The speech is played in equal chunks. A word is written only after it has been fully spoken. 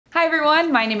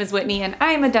everyone, my name is Whitney and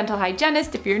I am a dental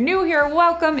hygienist. If you're new here,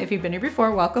 welcome. If you've been here before,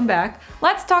 welcome back.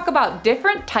 Let's talk about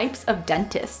different types of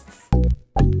dentists.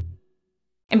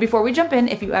 And before we jump in,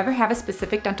 if you ever have a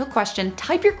specific dental question,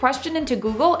 type your question into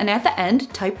Google and at the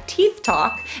end, type teeth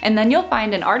talk, and then you'll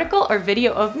find an article or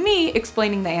video of me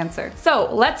explaining the answer. So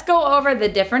let's go over the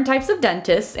different types of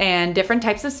dentists and different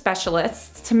types of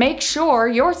specialists to make sure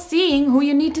you're seeing who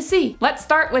you need to see. Let's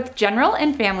start with general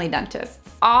and family dentists.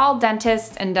 All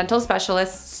dentists and dental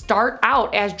specialists start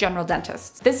out as general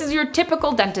dentists. This is your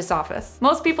typical dentist office.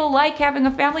 Most people like having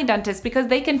a family dentist because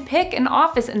they can pick an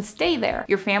office and stay there.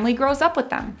 Your family grows up with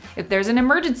them. If there's an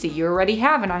emergency, you already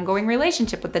have an ongoing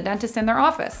relationship with the dentist in their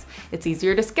office. It's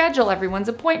easier to schedule everyone's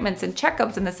appointments and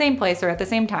checkups in the same place or at the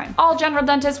same time. All general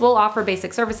dentists will offer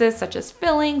basic services such as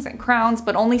fillings and crowns,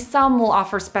 but only some will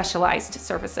offer specialized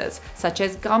services such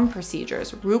as gum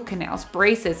procedures, root canals,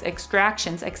 braces,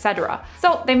 extractions, etc.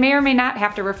 So they may or may not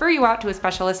have to refer you out to a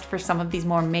specialist for some of these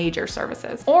more major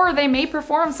services. Or they may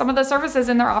perform some of the services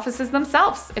in their offices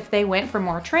themselves if they went for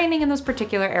more training in those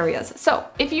particular areas. So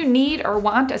if you need or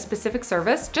want a specific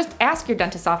service, just ask your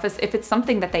dentist's office if it's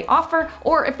something that they offer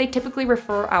or if they typically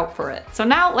refer out for it. So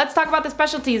now let's talk about the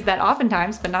specialties that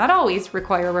oftentimes, but not always,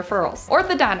 require referrals.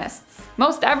 Orthodontists.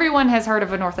 Most everyone has heard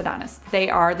of an orthodontist. They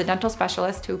are the dental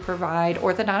specialists who provide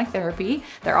orthodontic therapy.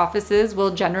 Their offices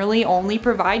will generally only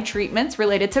provide treatments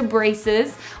related to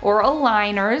braces or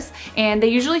aligners, and they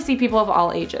usually see people of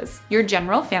all ages. Your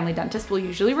general family dentist will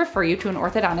usually refer you to an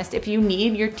orthodontist if you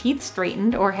need your teeth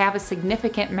straightened or have a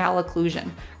significant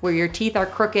malocclusion, where your teeth are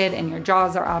crooked and your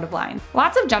jaws are out of line.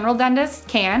 Lots of general dentists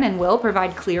can and will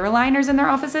provide clear aligners in their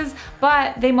offices,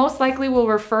 but they most likely will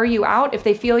refer you out if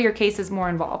they feel your case is more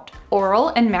involved. Oral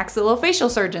and maxillofacial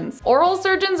surgeons. Oral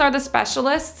surgeons are the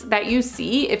specialists that you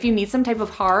see if you need some type of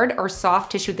hard or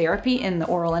soft tissue therapy in the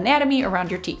oral anatomy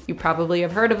around your teeth. You probably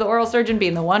have heard of the oral surgeon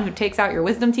being the one who takes out your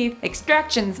wisdom teeth.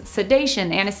 Extractions,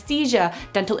 sedation, anesthesia,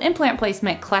 dental implant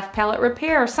placement, cleft palate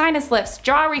repair, sinus lifts,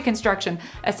 jaw reconstruction.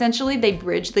 Essentially, they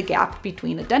bridge the gap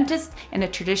between a dentist and a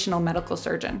traditional medical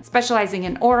surgeon, specializing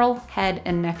in oral, head,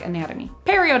 and neck anatomy.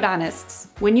 Periodontists.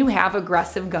 When you have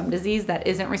aggressive gum disease that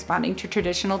isn't responding to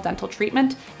traditional dental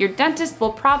treatment, your dentist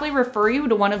will probably refer you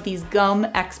to one of these gum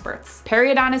experts.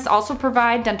 Periodontists also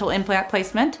provide dental implant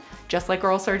placement, just like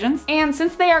oral surgeons. And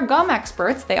since they are gum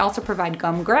experts, they also provide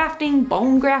gum grafting,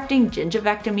 bone grafting,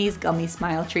 gingivectomies, gummy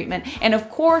smile treatment, and of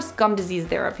course, gum disease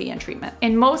therapy and treatment.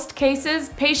 In most cases,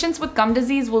 patients with gum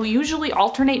disease will usually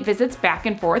alternate visits back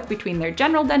and forth between their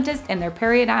general dentist and their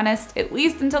periodontist, at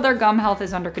least until their gum health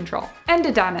is under control.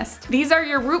 Endodontist. These are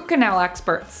your root canal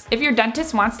experts. If your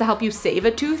dentist wants to help you save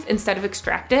a tooth instead of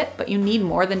extract it, but you need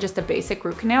more than just a basic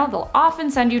root canal, they'll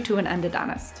often send you to an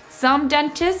endodontist. Some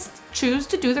dentists choose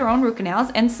to do their own root canals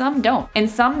and some don't. And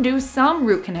some do some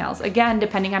root canals, again,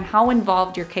 depending on how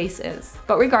involved your case is.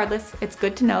 But regardless, it's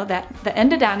good to know that the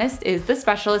endodontist is the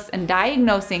specialist in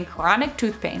diagnosing chronic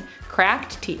tooth pain,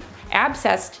 cracked teeth,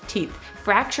 abscessed teeth,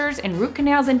 fractures, and root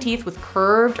canals in teeth with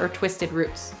curved or twisted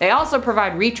roots. They also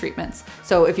provide retreatments.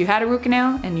 So if you had a root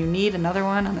canal and you need another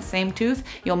one on the same tooth,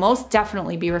 you'll most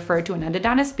definitely be referred to an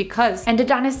endodontist because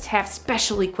endodontists have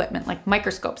special equipment like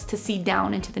microscopes to see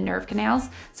down into the nerve canals.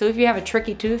 So if you have a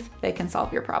tricky tooth, they can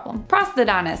solve your problem.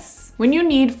 Prosthodontists. When you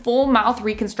need full mouth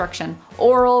reconstruction,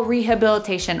 oral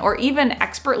rehabilitation, or even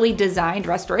expertly designed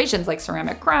restorations like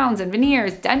ceramic crowns and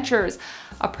veneers, dentures,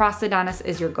 a prosthodontist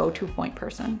is your go-to point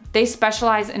person. They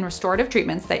specialize in restorative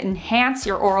treatments that enhance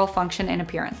your oral function and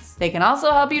appearance. They can also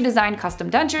help you design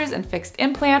custom dentures and fixed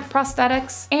implant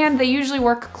prosthetics, and they usually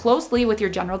work closely with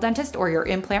your general dentist or your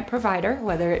implant provider,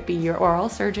 whether it be your oral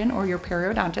surgeon or your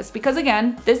periodontist, because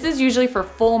again, this is usually for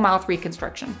full mouth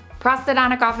reconstruction.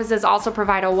 Prosthodontic offices also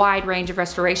provide a wide range of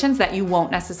restorations that you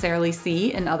won't necessarily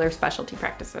see in other specialty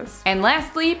practices. And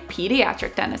lastly,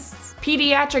 pediatric dentists.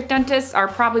 Pediatric dentists are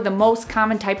probably the most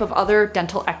common type of other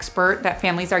dental expert that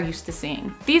families are used to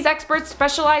seeing. These experts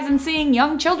specialize in seeing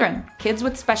young children, kids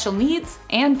with special needs,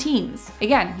 and teens.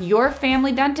 Again, your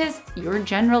family dentist, your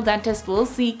general dentist will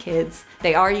see kids.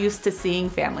 They are used to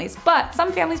seeing families, but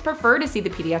some families prefer to see the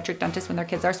pediatric dentist when their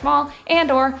kids are small,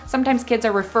 and/or sometimes kids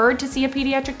are referred to see a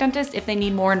pediatric dentist if they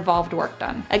need more involved work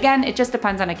done. Again, it just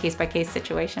depends on a case-by-case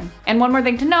situation. And one more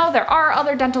thing to know, there are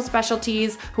other dental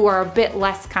specialties who are a bit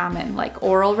less common, like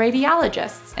oral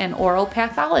radiologists and oral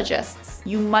pathologists.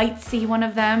 You might see one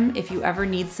of them if you ever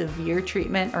need severe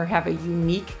treatment or have a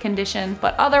unique condition,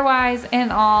 but otherwise,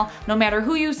 in all, no matter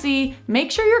who you see,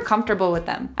 make sure you're comfortable with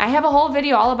them. I have a whole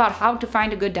video all about how to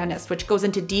find a good dentist, which goes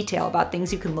into detail about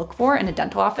things you can look for in a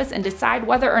dental office and decide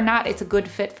whether or not it's a good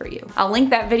fit for you. I'll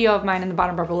link that video of mine in the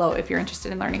bottom bar below below if you're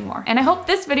interested in learning more. And I hope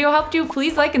this video helped you.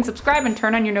 Please like and subscribe and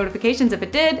turn on your notifications if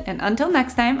it did. And until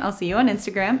next time, I'll see you on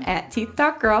Instagram at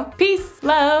TeethTalkGirl. Peace,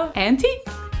 love, and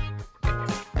teeth.